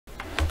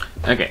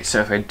Okay, so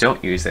if I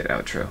don't use that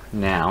outro,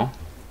 now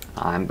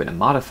I'm going to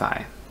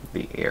modify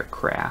the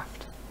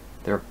aircraft.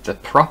 The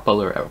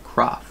propeller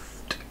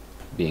aircraft,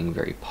 being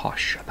very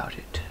posh about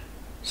it.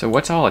 So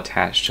what's all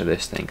attached to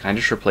this thing? Can I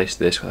just replace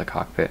this with a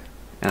cockpit?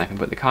 And I can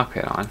put the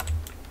cockpit on.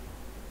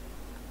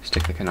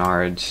 Stick the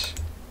canards.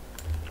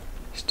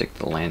 Stick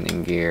the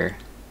landing gear.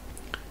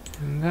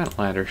 And that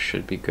ladder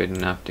should be good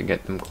enough to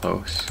get them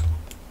close.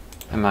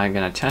 Am I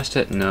going to test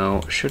it?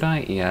 No. Should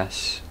I?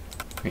 Yes.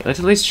 Okay, let's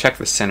at least check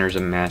the centers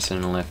of mass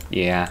in the lift.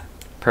 Yeah.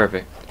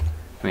 Perfect.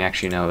 I mean,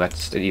 actually, no,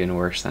 that's even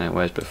worse than it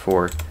was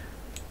before.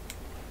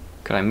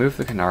 Could I move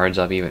the canards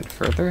up even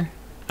further?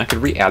 I could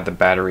re-add the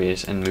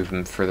batteries and move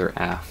them further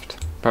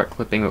aft. Part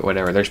clipping, but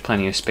whatever. There's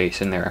plenty of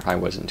space in there if I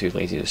wasn't too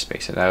lazy to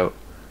space it out.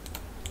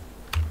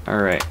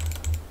 Alright.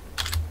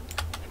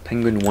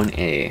 Penguin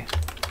 1A.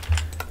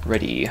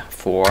 Ready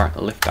for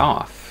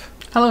liftoff.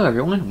 Hello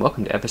everyone,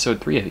 welcome to episode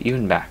 3 of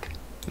Even Back.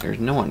 There's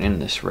no one in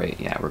this, right?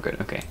 Yeah, we're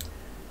good, okay.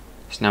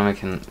 So now we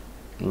can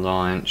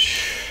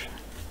launch.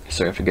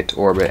 So we have to get to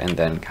orbit and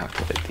then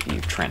calculate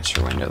the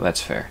transfer window.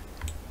 That's fair.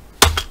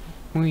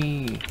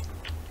 Whee.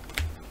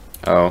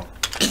 Oh.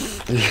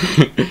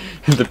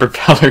 The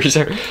propellers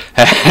are... What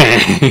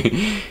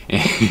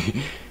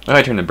if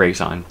I turn the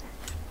brakes on?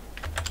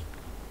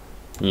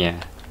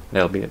 Yeah,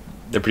 that'll be...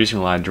 They're producing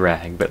a lot of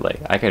drag, but like,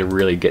 I could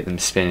really get them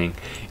spinning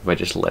if I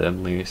just let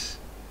them loose.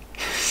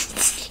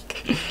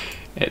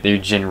 They're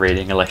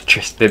generating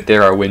electricity.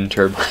 There are wind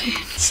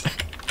turbines.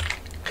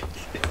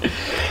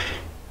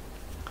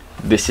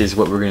 This is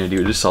what we're going to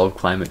do to solve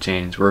climate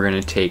change. We're going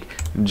to take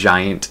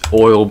giant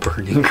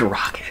oil-burning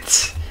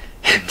rockets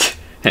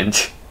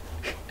and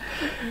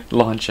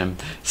launch them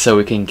so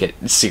we can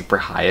get super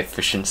high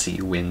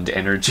efficiency wind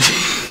energy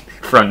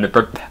from the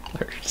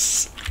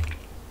propellers.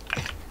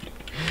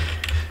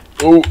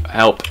 Oh,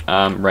 help.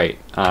 Right.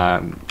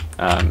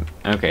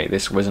 Okay,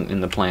 this wasn't in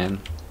the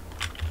plan.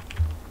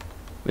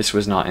 This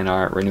was not in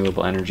our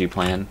renewable energy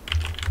plan.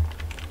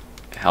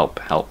 Help,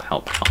 help,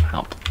 help, help,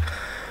 help.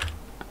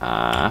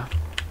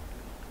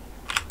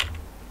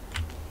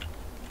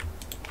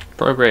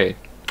 Prograde.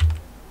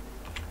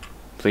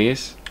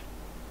 Please.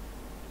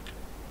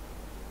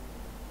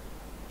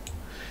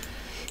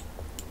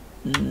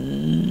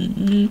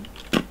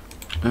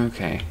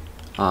 Okay.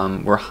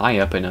 We're high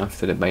up enough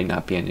that it might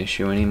not be an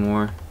issue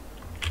anymore.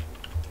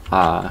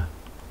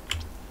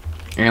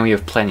 And we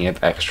have plenty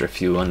of extra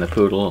fuel in the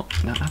Poodle.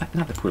 No,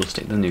 not the Poodle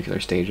stage, the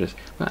nuclear stages.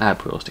 We don't have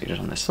Poodle stages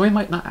on this, so we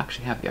might not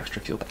actually have the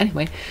extra fuel. But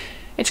anyway,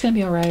 it's gonna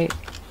be alright.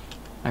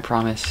 I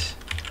promise.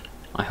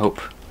 I hope.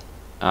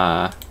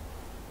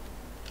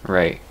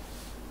 Right.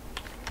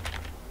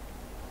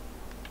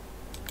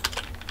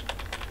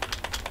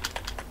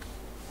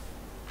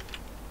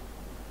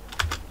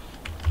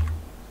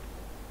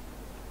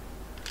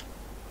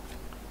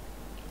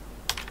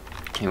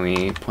 Can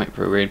we point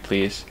prograde,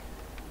 please?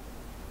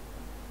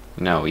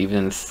 No, even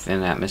in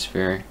thin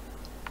atmosphere.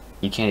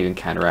 You can't even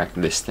counteract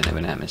this thin of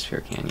an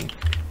atmosphere, can you?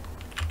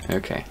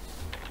 Okay.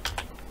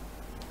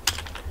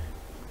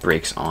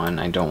 Brakes on.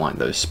 I don't want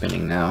those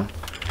spinning now.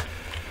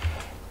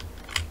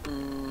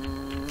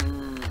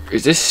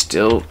 Is this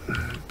still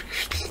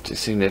a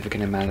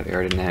significant amount of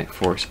aerodynamic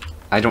force?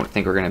 I don't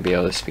think we're going to be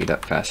able to speed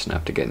up fast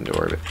enough to get into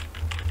orbit.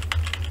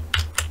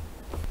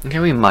 Okay,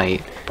 we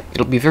might.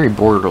 It'll be very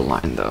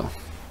borderline, though.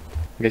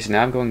 Okay, so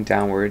now I'm going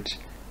downwards.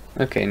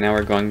 Okay, now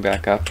we're going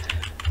back up.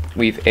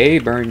 We've A,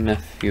 burned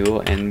enough fuel,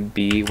 and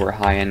B, we're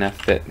high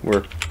enough that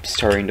we're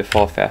starting to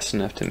fall fast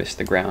enough to miss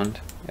the ground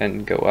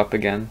and go up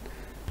again.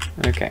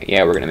 Okay,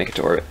 yeah, we're going to make it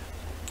to orbit.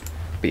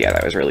 But yeah,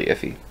 that was really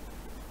iffy.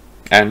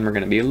 And we're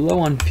going to be low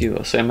on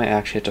fuel, so I might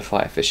actually have to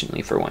fly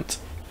efficiently for once.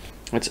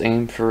 Let's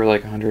aim for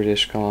like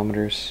 100-ish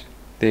kilometers.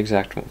 The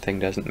exact thing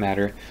doesn't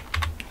matter.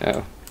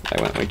 Oh,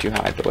 I went way too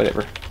high, but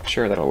whatever.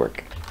 Sure, that'll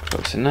work.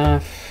 Close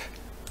enough.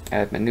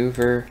 Add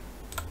maneuver.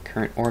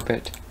 Current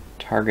orbit.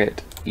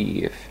 Target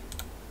Eve.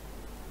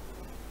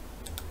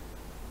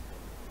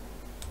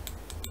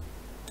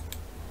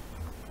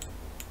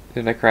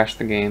 Did I crash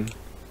the game?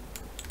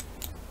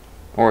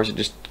 Or is it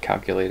just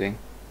calculating?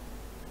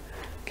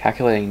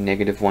 Calculating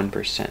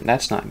 -1%.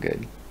 That's not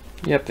good.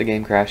 Yep, the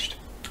game crashed.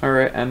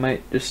 Alright, I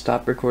might just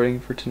stop recording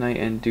for tonight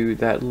and do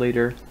that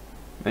later.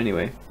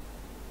 Anyway.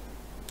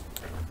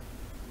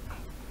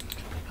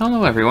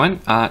 Hello everyone.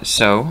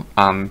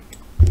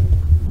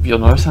 You'll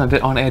notice I'm a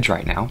bit on edge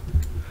right now.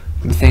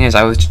 The thing is,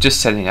 I was just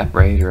setting up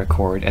ready to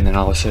record, and then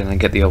all of a sudden I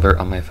get the alert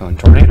on my phone,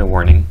 tornado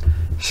warning.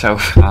 So,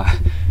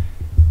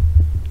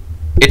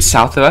 it's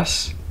south of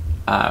us,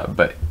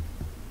 but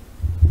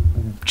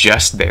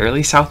just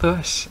barely south of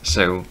us,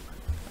 so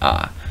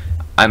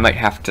I might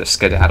have to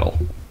skedaddle.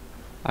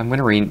 I'm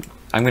gonna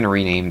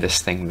rename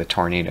this thing the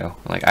Tornado.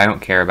 Like, I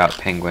don't care about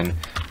Penguin.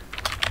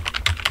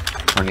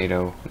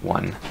 Tornado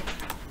 1.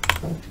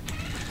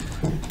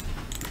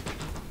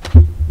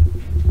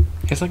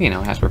 Because, like, you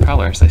know, it has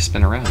propellers, they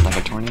spin around like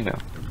a tornado.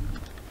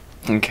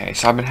 Okay,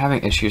 so I've been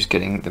having issues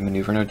getting the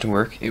maneuver node to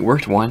work. It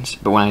worked once,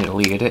 but when I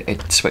deleted it,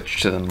 it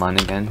switched to the MUN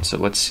again. So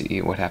let's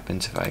see what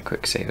happens if I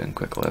quick save and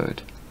quick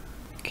load.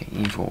 Okay,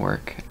 Eve will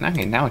work.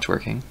 Okay, now it's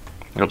working.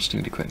 We'll just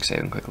need to quick save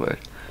and quick load.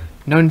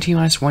 No in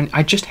T-1.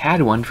 I just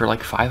had one for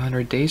like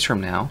 500 days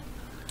from now.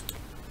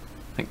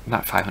 Like,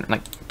 not 500,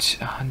 like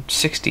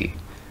 60.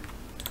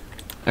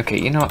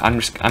 Okay, you know what? I'm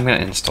gonna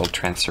install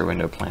Transfer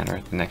Window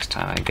Planner the next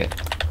time I get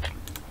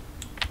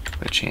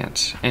the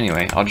chance.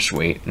 Anyway, I'll just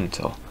wait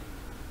until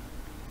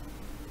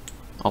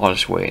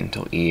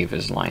Eve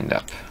is lined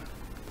up.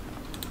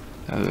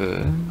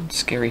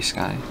 Scary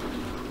sky.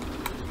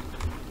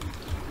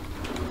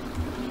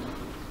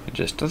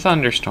 Just a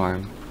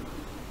thunderstorm.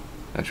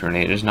 The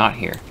tornado's not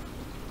here.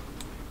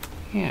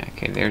 Yeah,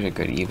 okay, there's a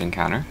good Eve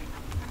encounter.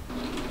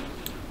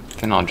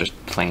 Then I'll just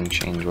plain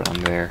change when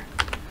I'm there.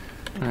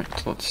 Alright,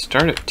 so let's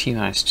start at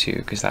T-2,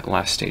 because that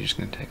last stage is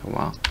going to take a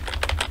while.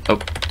 Oh,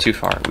 too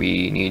far.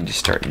 We need to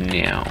start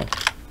now.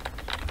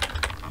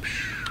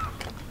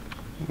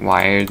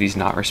 Why are these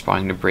not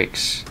responding to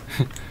brakes?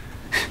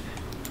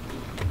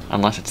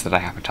 Unless it's that I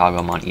have to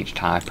toggle them on each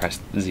time I press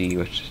Z,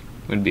 which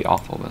would be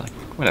awful, but like,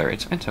 whatever,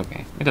 it's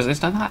okay.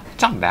 It's not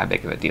that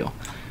big of a deal.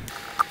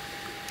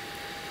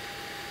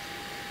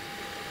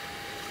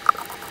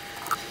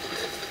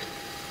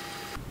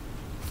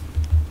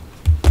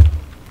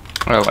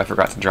 Oh, I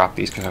forgot to drop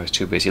these because I was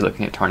too busy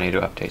looking at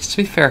tornado updates. To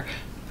be fair,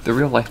 the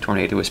real-life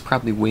tornado is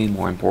probably way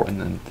more important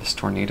than this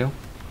tornado.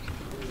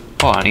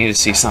 Oh, I need to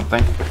see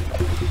something.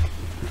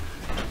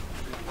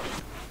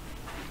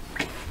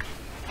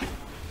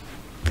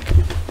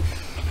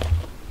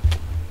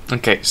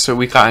 Okay, so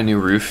we got a new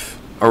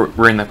roof, or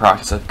we're in the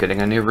process of getting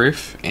a new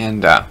roof,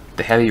 and the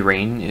heavy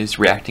rain is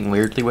reacting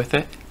weirdly with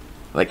it.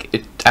 Like,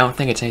 I don't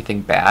think it's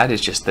anything bad,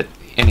 it's just that,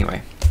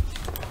 anyway.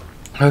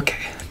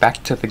 Okay,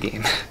 back to the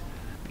game.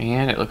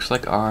 And it looks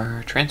like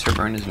our transfer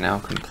burn is now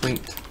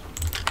complete.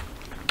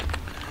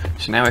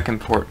 So now we can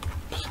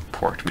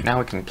now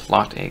we can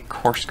plot a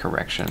course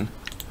correction.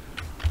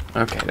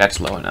 Okay, that's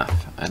low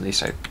enough. At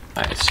least I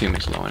assume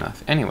it's low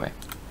enough. Anyway,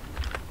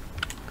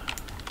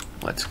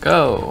 let's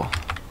go.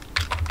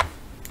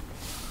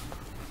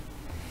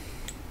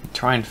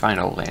 Try and find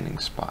a landing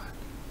spot.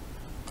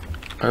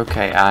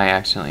 Okay, I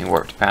accidentally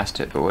warped past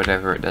it, but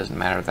whatever, it doesn't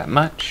matter that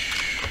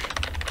much.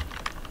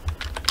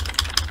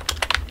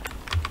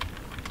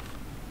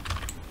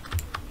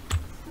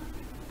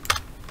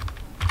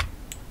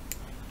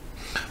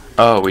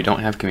 Oh, we don't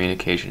have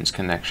communications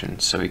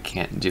connections, so we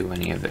can't do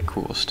any of the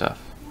cool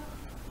stuff.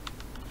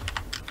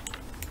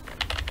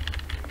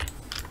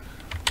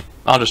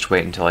 I'll just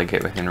wait until I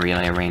get within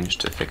relay range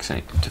to fix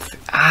it.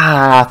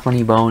 Ah,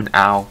 funny bone,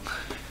 ow.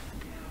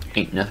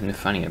 Ain't nothing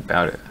funny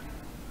about it.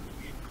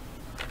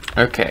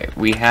 Okay,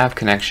 we have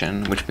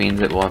connection, which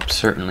means it will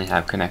certainly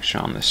have connection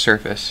on the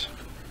surface.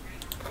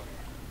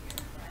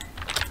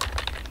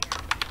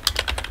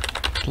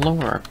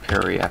 Lower our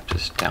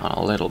periaptus down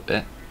a little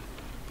bit.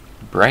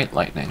 Bright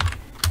lightning.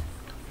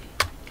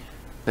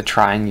 The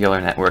triangular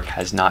network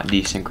has not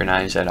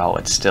desynchronized at all.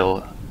 It's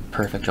still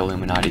perfect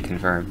Illuminati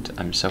confirmed.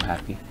 I'm so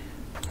happy.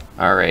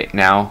 Alright,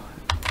 now,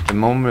 the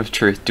moment of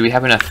truth. Do we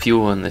have enough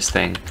fuel in this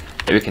thing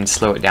that we can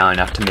slow it down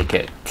enough to make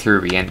it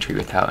through re-entry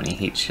without any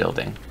heat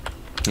shielding?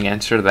 The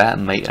answer to that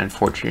might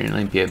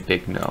unfortunately be a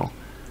big no.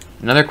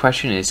 Another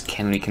question is,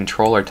 can we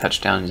control our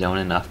touchdown zone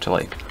enough to,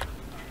 like,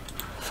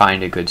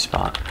 find a good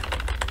spot?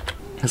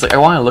 Because, like, I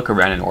want to look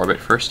around in orbit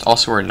first.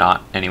 Also, we're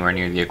not anywhere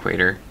near the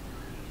equator,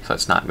 so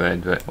that's not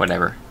good, but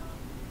whatever.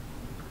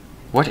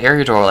 What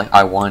area do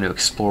I want to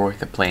explore with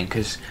the plane?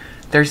 Because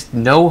there's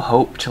no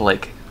hope to,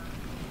 like,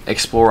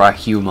 explore a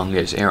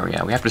humongous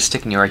area. We have to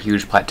stick near a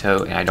huge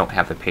plateau, and I don't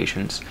have the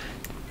patience.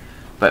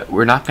 But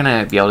we're not going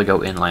to be able to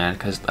go inland,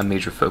 because a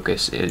major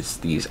focus is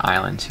these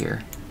islands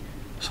here.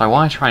 So I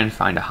want to try and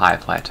find a high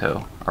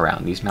plateau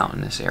around these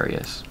mountainous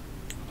areas.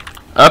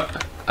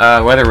 Up!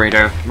 Weather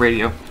radio.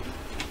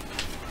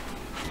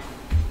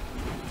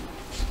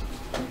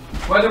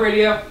 Weather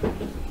radio.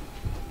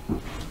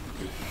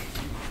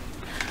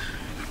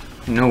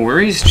 No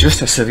worries,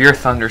 just a severe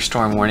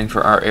thunderstorm warning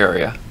for our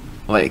area.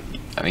 Like,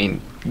 I mean,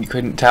 you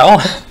couldn't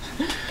tell?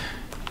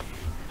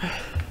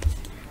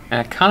 And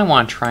I kind of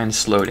want to try and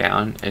slow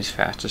down as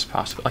fast as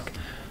possible. Like,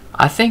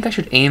 I think I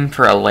should aim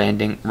for a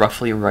landing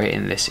roughly right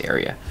in this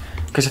area.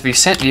 Because if you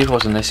sent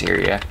vehicles in this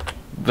area,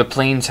 the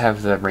planes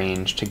have the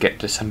range to get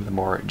to some of the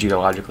more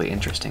geologically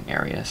interesting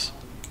areas.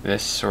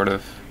 This sort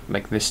of,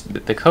 like this,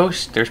 the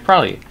coast, there's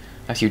probably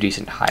a few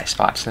decent high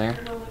spots there.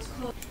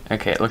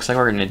 Okay, it looks like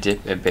we're going to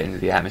dip a bit into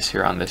the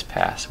atmosphere on this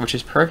pass, which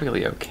is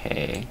perfectly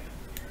okay.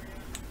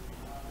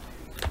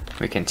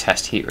 We can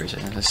test heat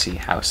resistance to see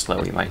how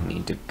slow we might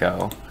need to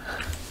go.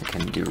 We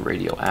can do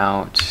radial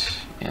out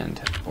and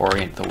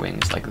orient the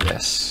wings like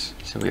this,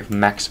 so we have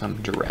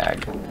maximum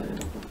drag.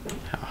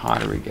 How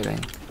hot are we getting?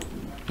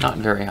 Not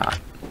very hot.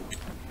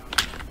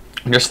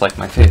 Just like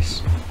my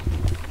face.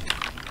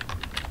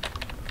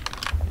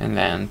 And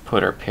then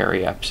put our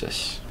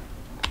periapsis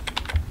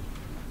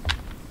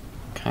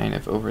kind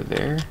of over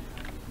there.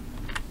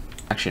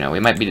 Actually, no, we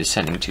might be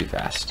descending too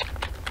fast.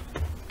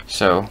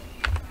 So,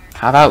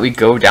 how about we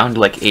go down to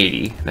like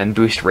 80, then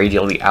boost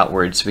radially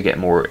outwards so we get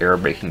more air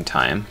braking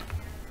time.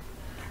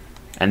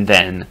 and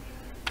then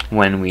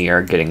when we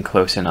are getting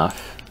close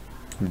enough,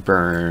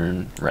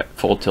 burn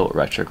full tilt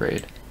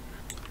retrograde.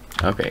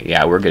 Okay,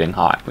 yeah, we're getting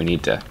hot. We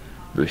need to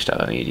boost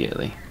up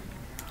immediately.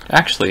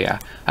 Actually, yeah,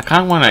 I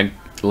kind of want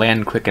to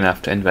land quick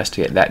enough to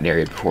investigate that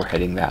area before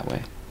heading that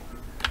way.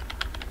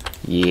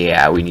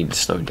 Yeah, we need to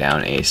slow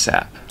down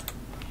ASAP.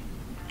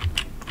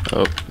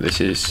 Oh, this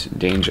is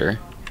danger.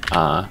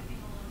 Okay,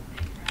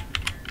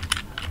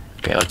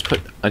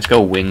 let's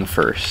go wing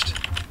first,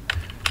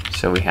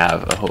 so we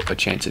have a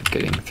chance of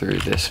getting through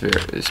this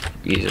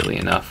easily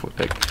enough.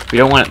 Like, we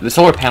don't want the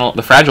solar panel.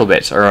 The fragile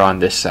bits are on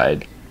this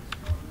side.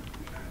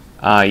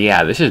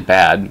 Yeah, this is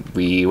bad.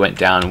 We went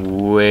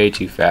down way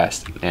too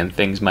fast, and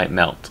things might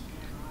melt.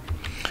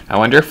 I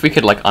wonder if we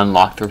could like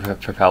unlock the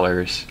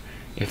propellers,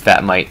 if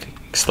that might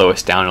slow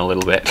us down a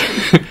little bit.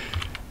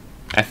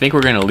 I think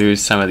we're gonna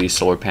lose some of these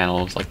solar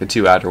panels, like the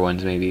two outer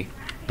ones maybe.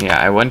 Yeah,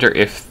 I wonder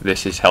if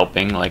this is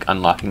helping, like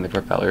unlocking the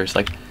propellers.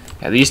 Like,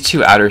 yeah, these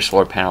two outer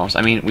solar panels,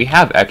 I mean, we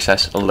have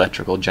excess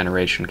electrical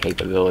generation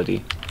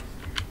capability.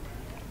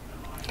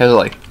 Because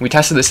like, we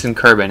tested this in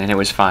Kerbin and it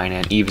was fine,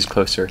 and Eve is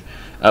closer.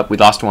 Up, we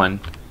lost one.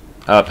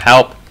 Up,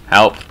 help,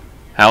 help,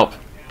 help.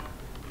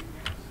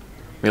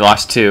 We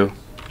lost two.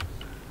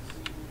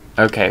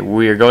 Okay,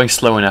 we are going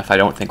slow enough, I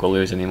don't think we'll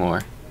lose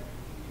anymore.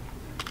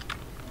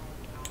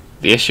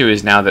 The issue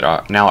is now that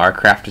our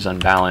craft is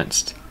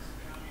unbalanced,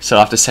 so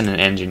I'll have to send an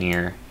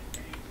engineer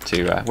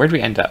to, where'd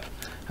we end up?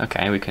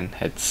 Okay, we can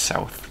head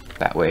south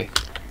that way.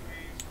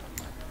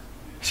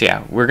 So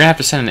yeah, we're gonna have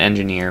to send an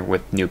engineer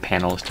with new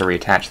panels to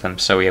reattach them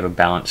so we have a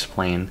balanced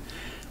plane.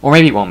 Or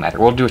maybe it won't matter,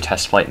 we'll do a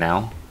test flight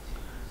now.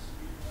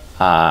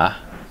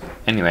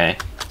 Anyway,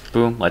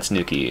 boom, let's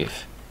nuke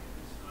Eve.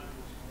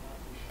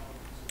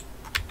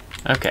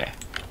 Okay.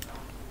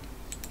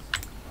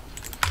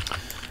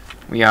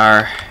 We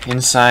are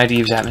inside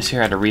Eve's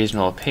atmosphere at a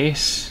reasonable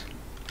pace.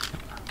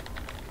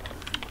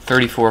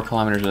 34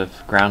 kilometers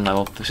of ground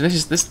level. So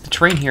the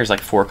terrain here is like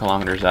 4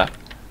 kilometers up.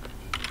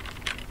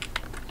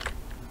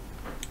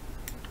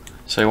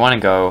 So we want to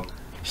go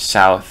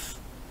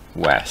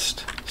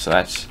southwest. So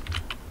that's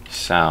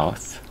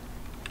south,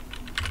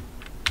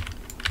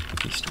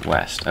 east,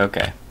 west.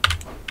 Okay.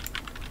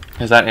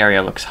 Because that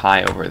area looks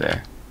high over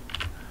there.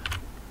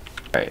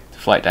 Right. The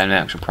flight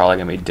dynamics are probably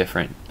going to be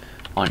different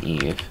on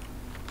Eve.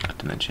 Not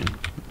to mention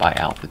by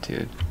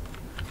altitude.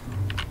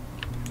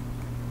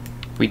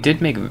 We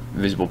did make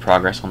visible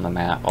progress on the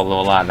map, although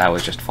a lot of that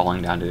was just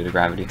falling down due to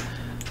gravity.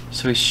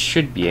 So we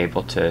should be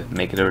able to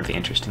make it over to the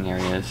interesting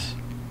areas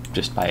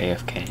just by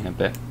AFKing a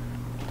bit.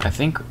 I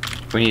think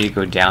we need to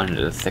go down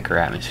into the thicker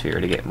atmosphere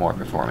to get more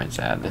performance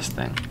out of this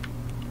thing.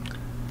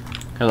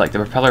 Because like the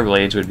propeller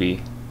blades would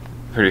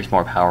produce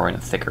more power in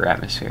a thicker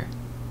atmosphere.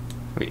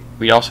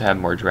 We'd also have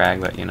more drag,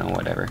 but you know,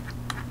 whatever.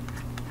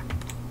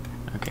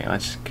 Okay,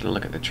 let's get a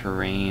look at the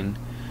terrain.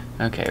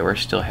 Okay, we're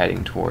still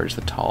heading towards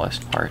the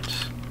tallest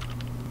parts.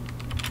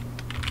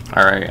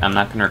 Alright, I'm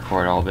not going to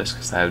record all this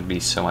because that would be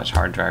so much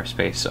hard drive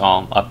space, so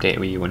I'll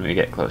update you when we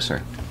get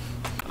closer.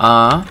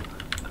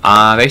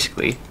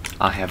 Basically,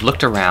 I have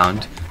looked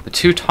around. The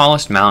two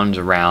tallest mountains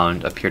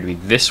around appear to be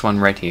this one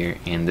right here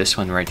and this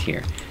one right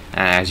here.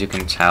 As you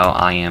can tell,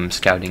 I am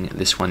scouting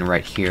this one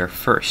right here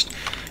first.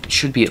 It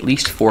should be at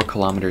least 4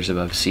 kilometers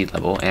above sea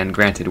level, and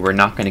granted, we're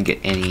not going to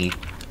get any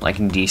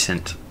like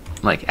decent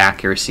like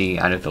accuracy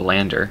out of the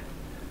lander,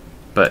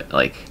 but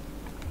like,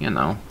 you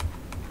know,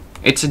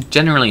 it's a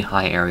generally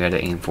high area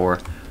to aim for.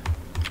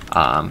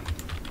 I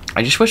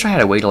just wish I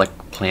had a way to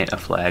like plant a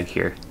flag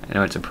here. I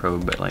know it's a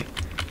probe, but like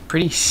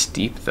pretty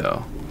steep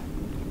though.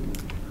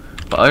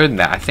 But other than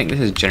that, I think this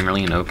is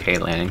generally an okay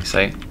landing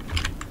site.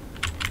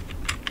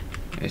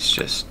 It's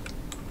just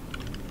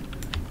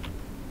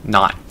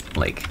not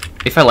like,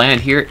 if I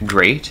land here,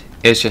 great.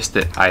 It's just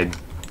that I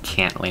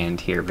can't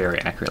land here very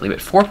accurately, but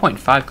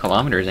 4.5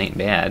 kilometers ain't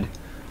bad.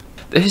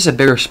 This is a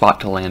bigger spot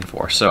to land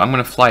for, so I'm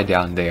going to fly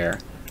down there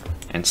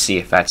and see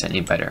if that's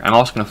any better. I'm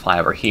also going to fly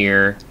over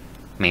here,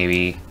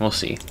 maybe. We'll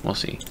see. We'll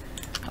see.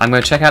 I'm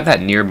going to check out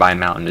that nearby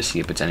mountain to see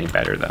if it's any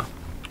better, though.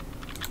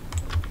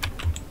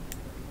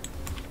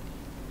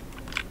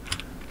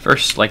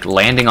 First, like,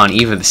 landing on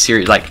Eve of the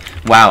series, like,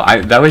 wow,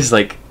 that was,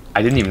 like,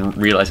 I didn't even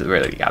realize it.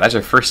 Really, yeah, that's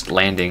our first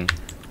landing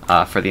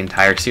for the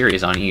entire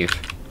series on Eve.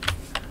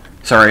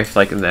 Sorry if,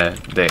 like,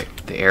 the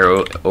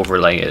arrow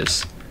overlay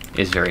is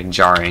very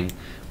jarring,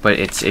 but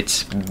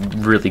it's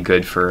really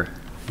good for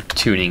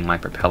tuning my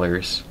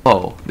propellers.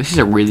 Oh, this is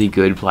a really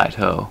good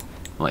plateau.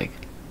 Like,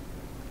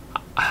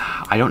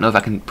 I don't know if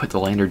I can put the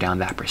lander down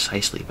that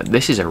precisely, but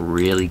this is a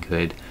really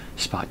good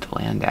spot to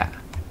land at.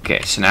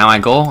 Okay, so now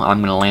I'm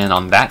going to land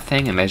on that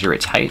thing and measure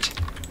its height.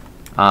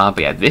 But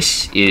yeah,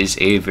 this is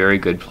a very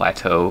good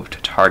plateau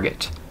to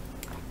target,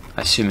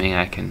 assuming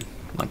I can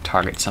like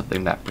target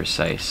something that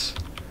precise.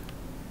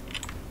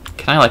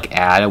 Can I like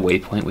add a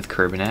waypoint with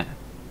CurbNet?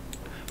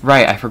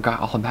 Right, I forgot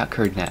all about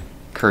CurbNet.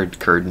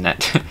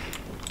 CurbNet.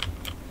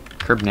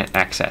 CurbNet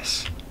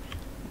access.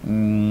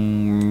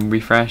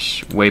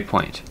 Refresh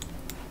waypoint.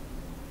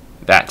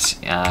 That's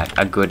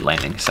a good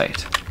landing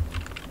site.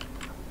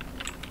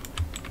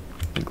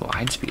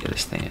 glide speed of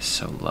this thing is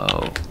so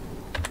low.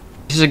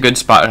 This is a good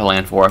spot to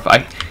land for.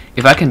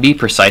 If I can be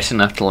precise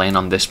enough to land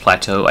on this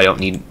plateau, I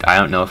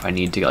don't know if I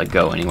need to like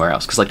go anywhere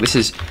else, because like this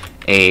is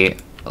a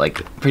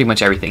like pretty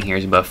much everything here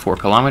is above 4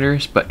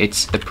 kilometers, but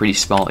it's a pretty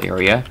small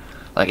area.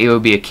 Like it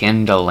would be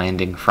akin to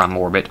landing from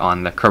orbit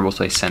on the Kerbal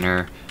Space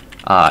Center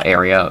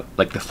area,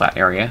 like the flat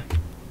area,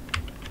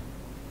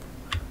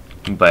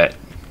 but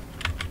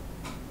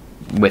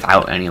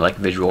without any like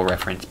visual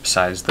reference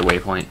besides the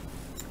waypoint.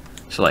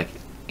 So like,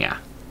 yeah,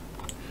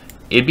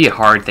 it'd be a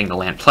hard thing to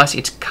land. Plus,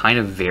 it's kind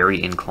of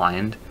very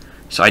inclined,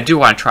 so I do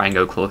want to try and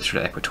go closer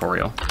to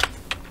equatorial.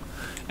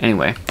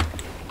 Anyway,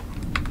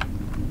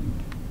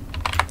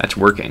 that's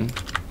working.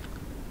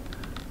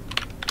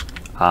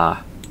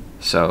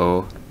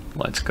 So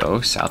let's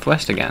go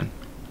southwest again.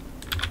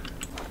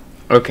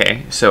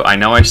 Okay, so I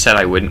know I said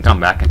I wouldn't come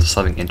back until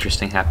something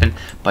interesting happened,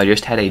 but I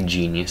just had a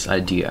genius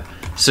idea.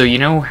 So you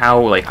know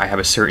how like I have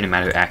a certain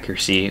amount of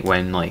accuracy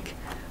when like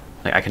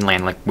I can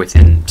land like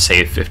within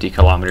say 50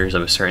 kilometers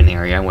of a certain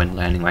area when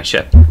landing my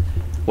ship.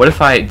 What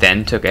if I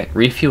then took it,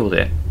 refueled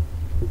it,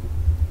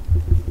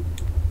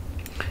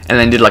 and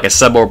then did like a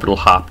suborbital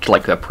hop to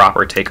like the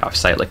proper takeoff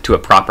site, like to a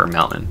proper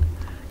mountain?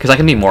 Because I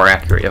can be more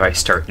accurate if I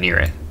start near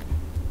it.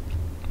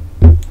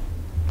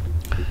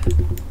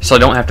 So I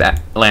don't have to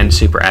land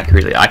super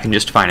accurately. I can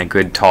just find a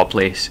good tall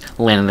place,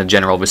 land in the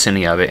general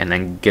vicinity of it, and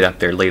then get up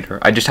there later.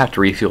 I just have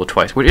to refuel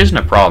twice, which isn't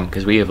a problem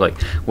because we have like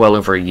well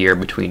over a year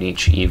between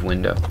each EVE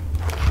window.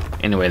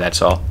 Anyway, that's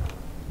all.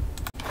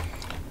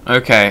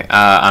 Okay,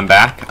 I'm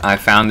back. I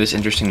found this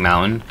interesting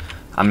mountain.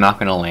 I'm not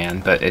gonna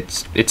land, but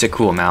it's a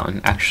cool mountain.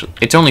 Actually,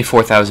 it's only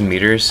 4,000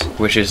 meters,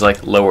 which is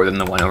like lower than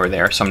the one over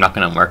there, so I'm not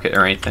gonna mark it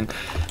or anything.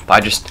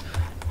 But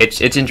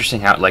it's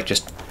interesting how it like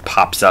just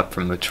pops up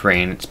from the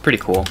terrain. It's pretty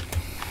cool.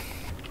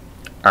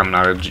 I'm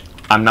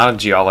not a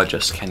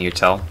geologist, can you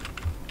tell?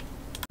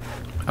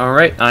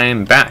 Alright, I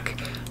am back.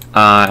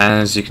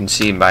 As you can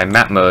see by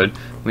map mode,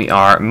 we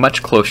are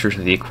much closer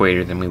to the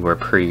equator than we were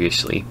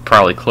previously.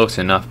 Probably close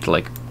enough to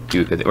like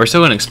do good. We're still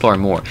going to explore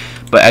more,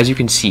 but as you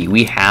can see,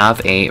 we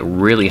have a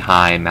really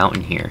high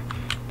mountain here.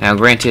 Now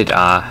granted,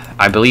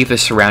 I believe the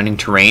surrounding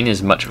terrain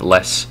is much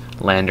less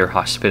lander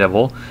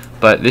hospitable,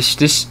 but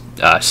this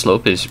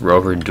slope is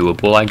rover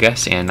doable, I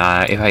guess, and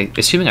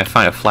assuming I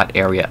find a flat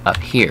area up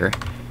here,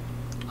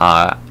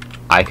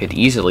 I could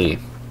easily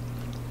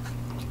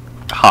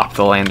hop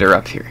the lander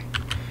up here.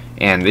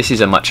 And this is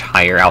a much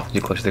higher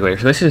altitude close to the equator.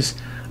 So this is,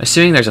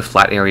 assuming there's a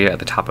flat area at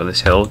the top of this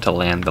hill to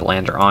land the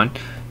lander on,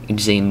 it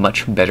is a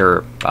much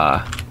better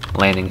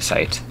landing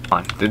site.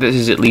 This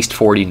is at least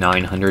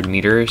 4,900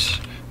 meters,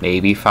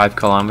 maybe 5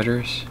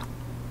 kilometers.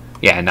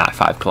 Yeah, not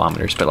 5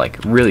 kilometers, but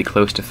like really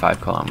close to 5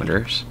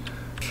 kilometers.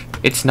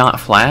 It's not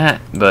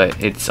flat,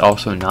 but it's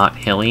also not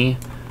hilly.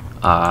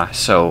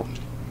 So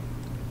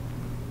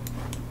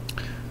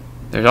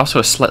there's also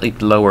a slightly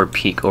lower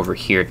peak over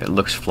here that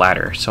looks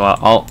flatter, so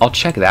I'll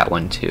check that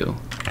one too.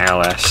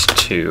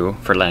 LS2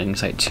 for landing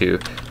site 2,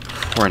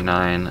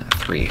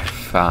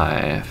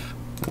 4935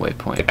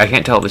 waypoint. I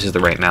can't tell if this is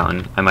the right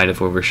mountain. I might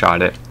have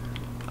overshot it.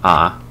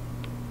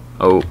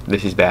 Oh,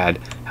 this is bad.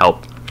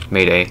 Help.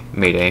 Mayday.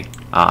 Mayday.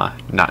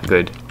 Not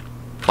good.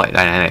 Flight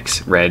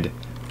dynamics. Red.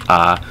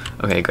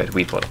 Okay, good.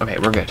 We float. Okay,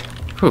 we're good.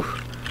 Whew.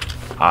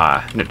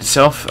 Note to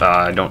self,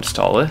 don't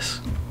stall this.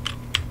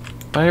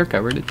 But I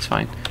recovered. It's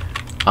fine.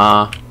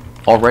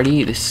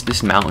 Already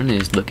this mountain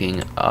is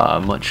looking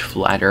much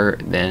flatter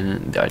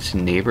than its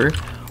neighbor,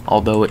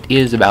 although it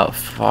is about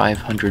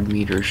 500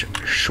 meters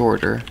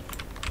shorter.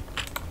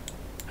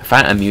 I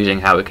find it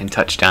amusing how it can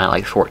touch down at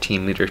like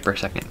 14 meters per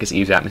second because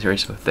EVE's atmosphere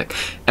is so thick,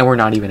 and we're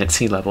not even at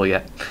sea level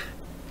yet.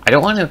 I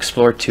don't want to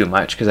explore too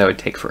much because that would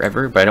take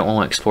forever, but I don't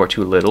want to explore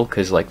too little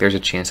because like there's a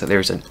chance that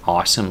there's an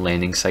awesome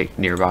landing site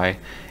nearby,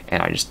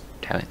 and I just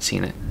haven't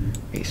seen it.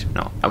 Okay, so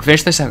no, I'll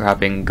finish this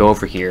outcropping, go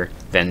over here,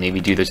 then maybe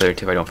do those other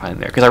two if I don't find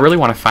them there, because I really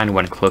want to find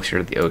one closer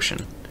to the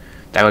ocean.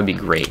 That would be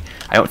great.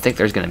 I don't think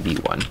there's going to be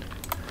one.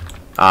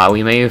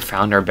 We may have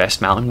found our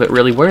best mountain, but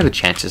really, what are the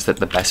chances that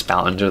the best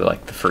mountains are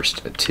like the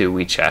first two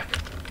we check?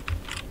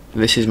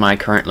 This is my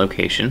current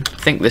location. I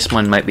think this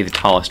one might be the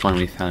tallest one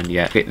we found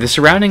yet. Okay, the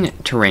surrounding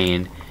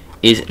terrain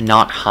is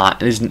not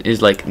hot,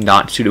 is like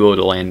not suitable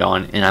to land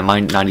on, and I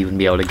might not even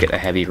be able to get a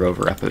heavy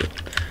rover up it.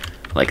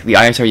 Like the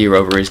ISRU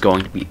rover is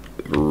going to be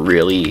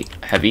really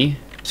heavy,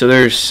 so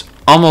there's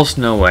almost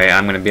no way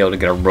I'm going to be able to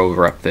get a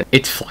rover up there.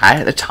 It's flat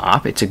at the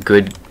top. It's a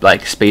good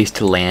like space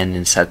to land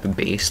and set the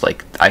base.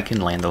 Like I can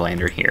land the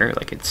lander here.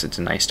 Like it's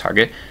a nice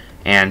target,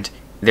 and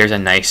there's a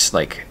nice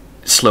like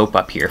slope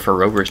up here for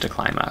rovers to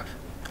climb up.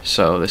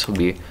 So this will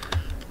be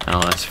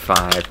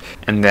LS5,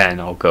 and then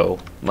I'll go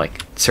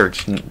like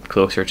search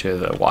closer to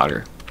the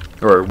water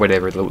or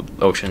whatever the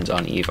oceans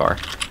on EVE are.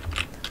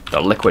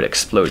 The liquid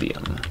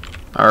explodium.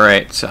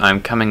 Alright, so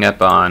I'm coming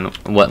up on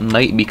what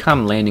might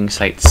become landing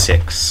site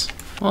 6.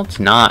 Well, it's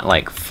not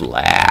like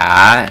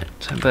flat,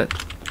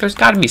 but there's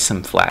got to be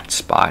some flat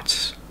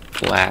spots.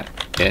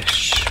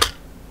 Flat-ish.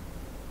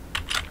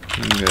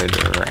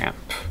 Good ramp.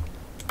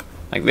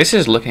 Like, this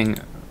is looking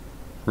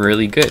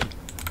really good.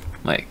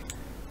 Like,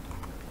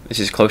 this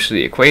is close to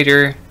the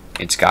equator,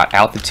 it's got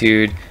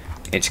altitude,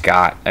 it's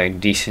got a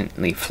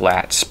decently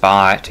flat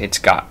spot, it's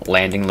got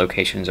landing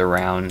locations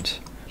around.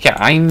 Yeah,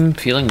 I'm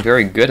feeling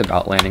very good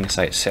about landing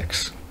Site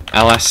 6.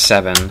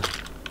 LS7,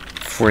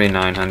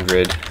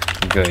 4900,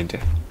 good.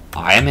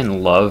 I am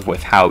in love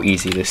with how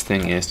easy this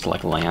thing is to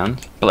like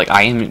land, but like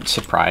I am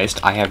surprised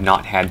I have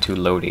not had to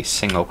load a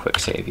single quick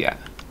save yet.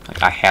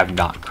 Like I have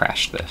not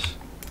crashed this,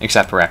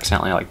 except for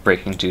accidentally like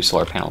breaking 2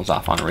 solar panels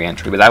off on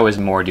re-entry, but that was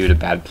more due to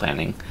bad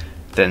planning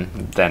than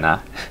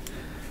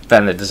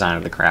the design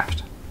of the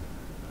craft.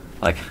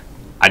 Like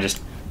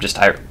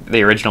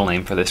the original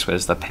name for this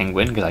was the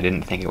Penguin because I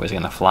didn't think it was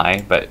gonna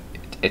fly, but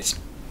it's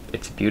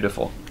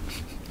beautiful.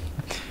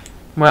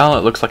 Well,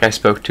 it looks like I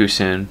spoke too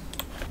soon.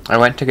 I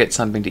went to get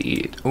something to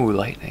eat. Ooh,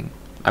 lightning.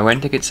 I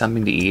went to get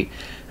something to eat,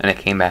 and I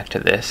came back to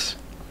this.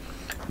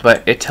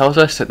 But it tells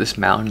us that this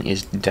mountain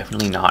is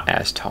definitely not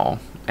as tall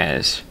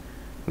as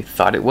we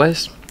thought it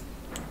was.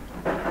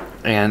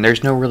 And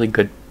there's no really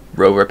good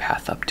rover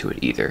path up to it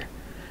either.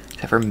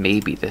 Except for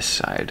maybe this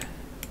side.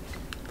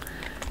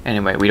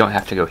 Anyway, we don't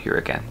have to go here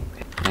again.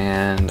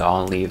 And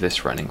I'll leave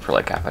this running for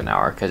like half an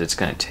hour because it's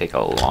going to take a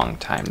long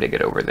time to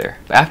get over there.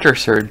 After a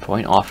certain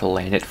point, I'll have to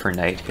land it for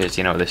night because,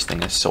 you know, this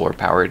thing is solar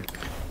powered.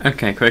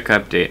 Okay, quick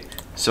update.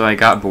 So I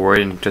got bored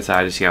and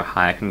decided to see how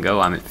high I can go.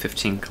 I'm at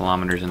 15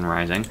 kilometers and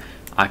rising.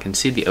 I can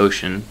see the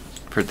ocean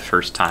for the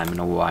first time in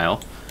a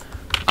while.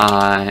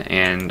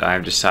 And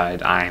I've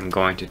decided I'm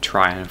going to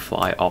try and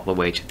fly all the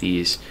way to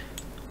these,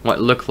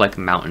 what look like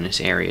mountainous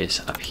areas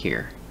up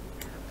here.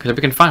 Because if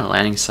we can find a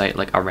landing site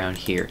like around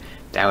here,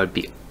 that would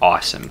be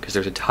awesome. Because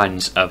there's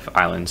tons of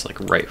islands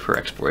like right for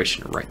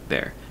exploration right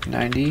there.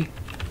 90.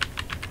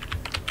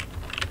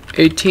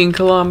 18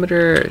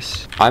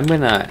 kilometers. I'm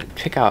gonna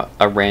pick out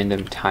a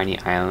random tiny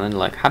island.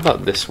 Like, how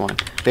about this one?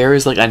 There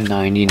is like a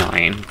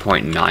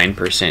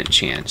 99.9%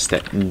 chance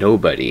that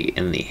nobody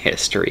in the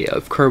history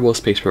of Kerbal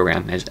Space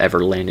Program has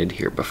ever landed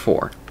here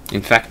before.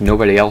 In fact,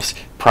 nobody else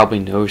probably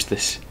knows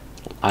this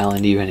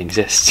island even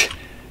exists.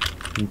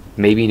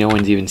 Maybe no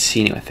one's even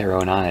seen it with their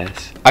own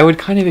eyes. I would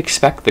kind of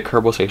expect the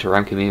Kerbal Space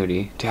Program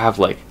community to have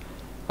like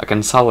a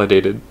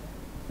consolidated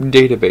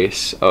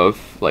database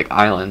of like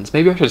islands.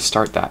 Maybe I should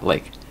start that,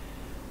 like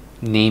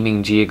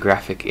naming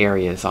geographic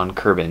areas on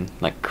Kerbin,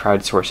 like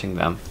crowdsourcing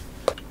them.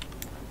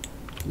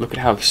 Look at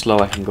how slow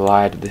I can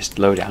glide this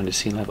low down to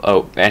sea level.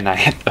 Oh, and I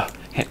hit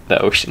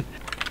the ocean.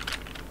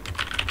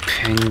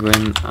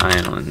 Penguin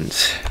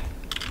Islands.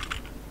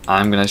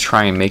 I'm gonna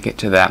try and make it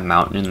to that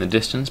mountain in the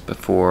distance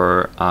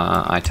before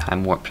I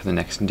time warp to the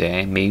next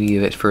day, maybe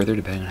a bit further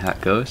depending on how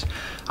it goes.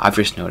 I've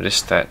just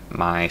noticed that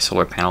my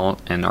solar panel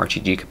and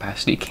RTG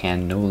capacity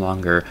can no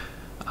longer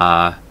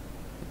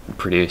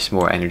produce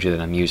more energy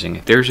than I'm using.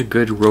 If there's a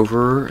good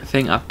rover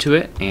thing up to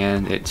it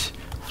and it's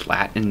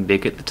flat and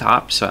big at the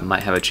top, so I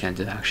might have a chance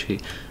of actually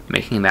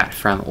making that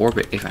from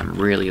orbit if I'm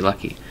really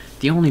lucky.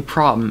 The only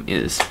problem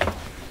is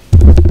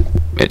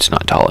it's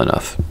not tall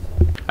enough.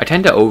 I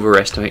tend to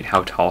overestimate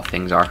how tall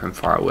things are from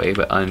far away,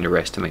 but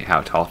underestimate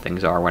how tall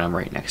things are when I'm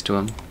right next to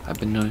them, I've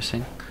been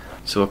noticing.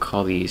 So we'll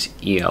call these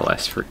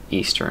ELS for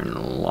Eastern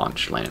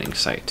Launch Landing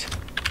Site.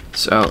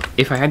 So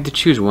if I had to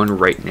choose one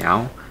right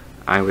now,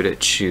 I would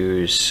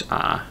choose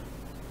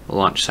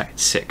Launch Site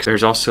 6.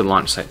 There's also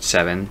Launch Site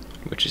 7,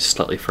 which is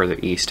slightly further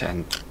east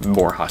and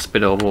more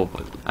hospitable,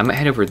 but I might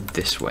head over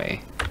this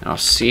way, and I'll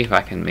see if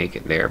I can make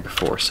it there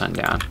before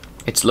sundown.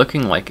 It's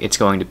looking like it's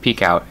going to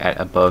peak out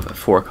at above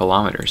 4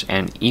 kilometers,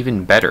 and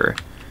even better,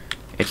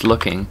 it's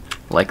looking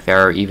like there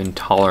are even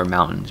taller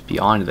mountains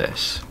beyond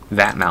this.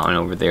 That mountain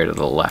over there to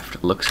the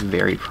left looks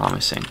very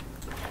promising.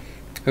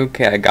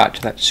 Okay, I got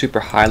to that super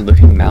high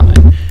looking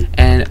mountain,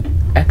 and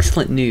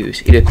excellent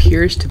news, it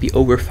appears to be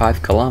over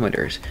 5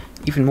 kilometers.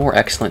 Even more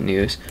excellent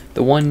news,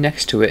 the one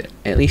next to it,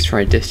 at least from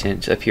a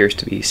distance, appears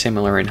to be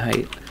similar in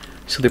height.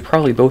 So they're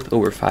probably both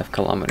over 5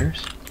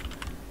 kilometers.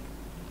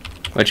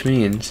 Which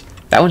means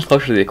that one's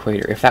closer to the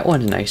equator. If that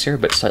one's nicer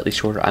but slightly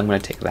shorter, I'm going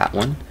to take that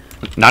one.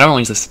 Not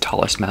only is this the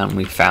tallest mountain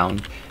we've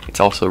found, it's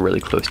also really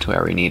close to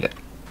where we need it.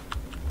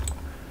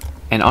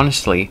 And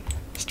honestly,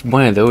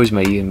 one of those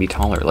might even be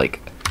taller, like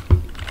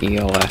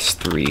ELS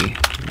 3,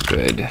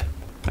 good.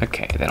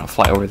 Okay, then I'll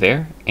fly over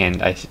there,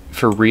 and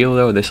for real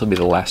though, this will be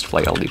the last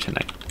flight I'll do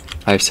tonight.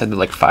 I've said that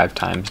like 5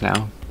 times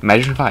now.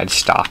 Imagine if I'd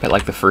stop at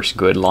like the first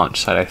good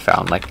launch site I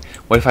found. Like,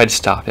 what if I'd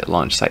stop at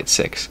Launch Site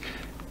 6?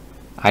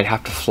 I'd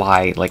have to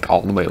fly like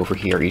all the way over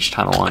here each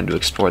time I wanted to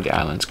explore the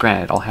islands.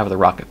 Granted, I'll have the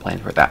rocket plane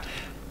for that.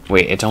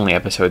 Wait, it's only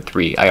episode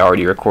 3. I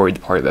already recorded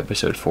the part of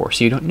episode 4,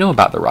 so you don't know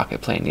about the rocket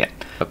plane yet.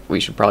 But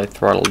we should probably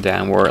throttle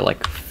down. We're at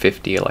like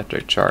 50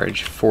 electric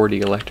charge,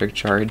 40 electric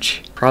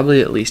charge. Probably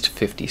at least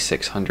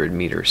 5,600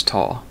 meters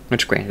tall.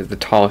 Which granted, the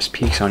tallest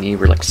peaks on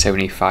Eve are like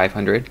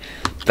 7,500.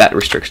 That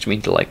restricts me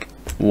to like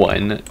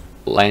one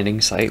landing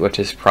site, which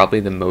is probably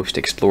the most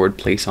explored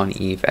place on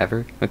Eve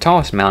ever. The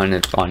tallest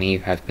mountain on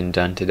Eve has been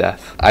done to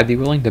death. I'd be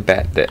willing to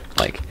bet that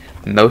like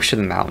most of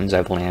the mountains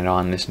I've landed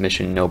on this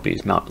mission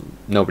nobody's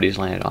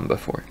landed on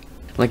before.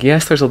 Like,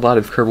 yes, there's a lot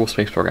of Kerbal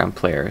Space Program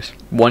players.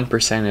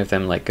 1% of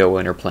them, like, go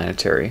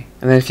interplanetary.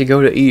 And then if you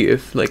go to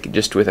Eve, like,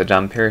 just with a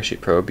dumb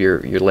parachute probe, your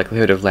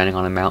likelihood of landing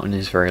on a mountain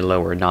is very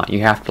low or not.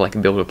 You have to,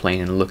 like, build a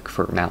plane and look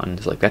for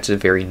mountains. Like, that's a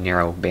very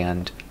narrow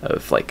band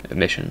of, like,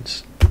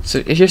 missions.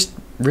 So it's just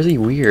really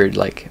weird,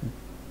 like,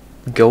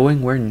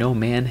 going where no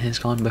man has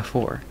gone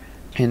before.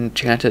 And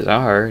chances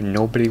are,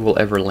 nobody will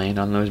ever land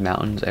on those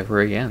mountains ever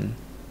again.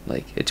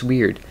 Like, it's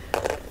weird.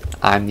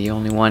 I'm the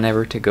only one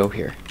ever to go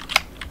here.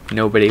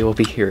 Nobody will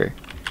be here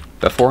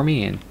before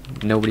me, and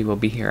nobody will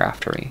be here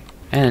after me.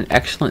 And an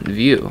excellent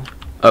view.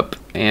 Up,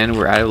 and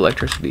we're out of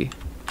electricity.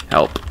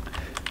 Help.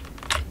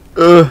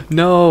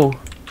 No!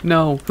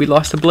 No, we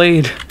lost a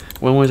blade!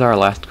 When was our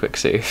last quick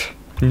save?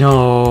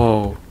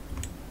 No!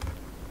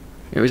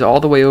 It was all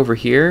the way over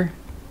here?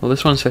 Well,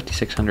 this one's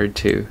 5600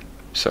 too,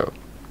 so...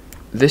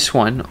 This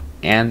one,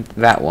 and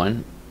that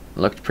one,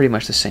 looked pretty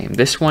much the same.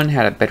 This one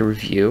had a better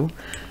view,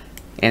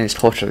 and it's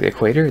closer to the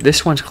equator.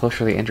 This one's closer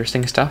to the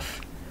interesting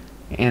stuff,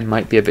 and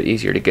might be a bit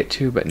easier to get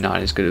to, but not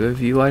as good of a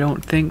view, I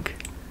don't think.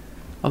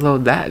 Although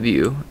that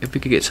view, if we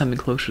could get something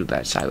closer to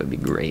that side, would be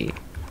great.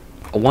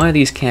 One of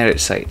these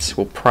candidate sites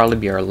will probably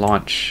be our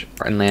launch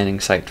and landing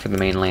site for the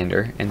main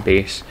lander and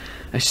base.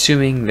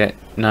 Assuming that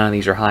none of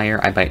these are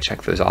higher, I might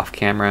check those off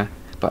camera.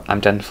 But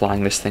I'm done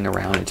flying this thing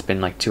around. It's been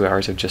like 2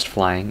 hours of just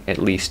flying, at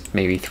least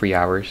maybe 3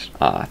 hours.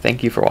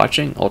 Thank you for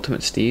watching.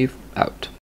 Ultimate Steve, out.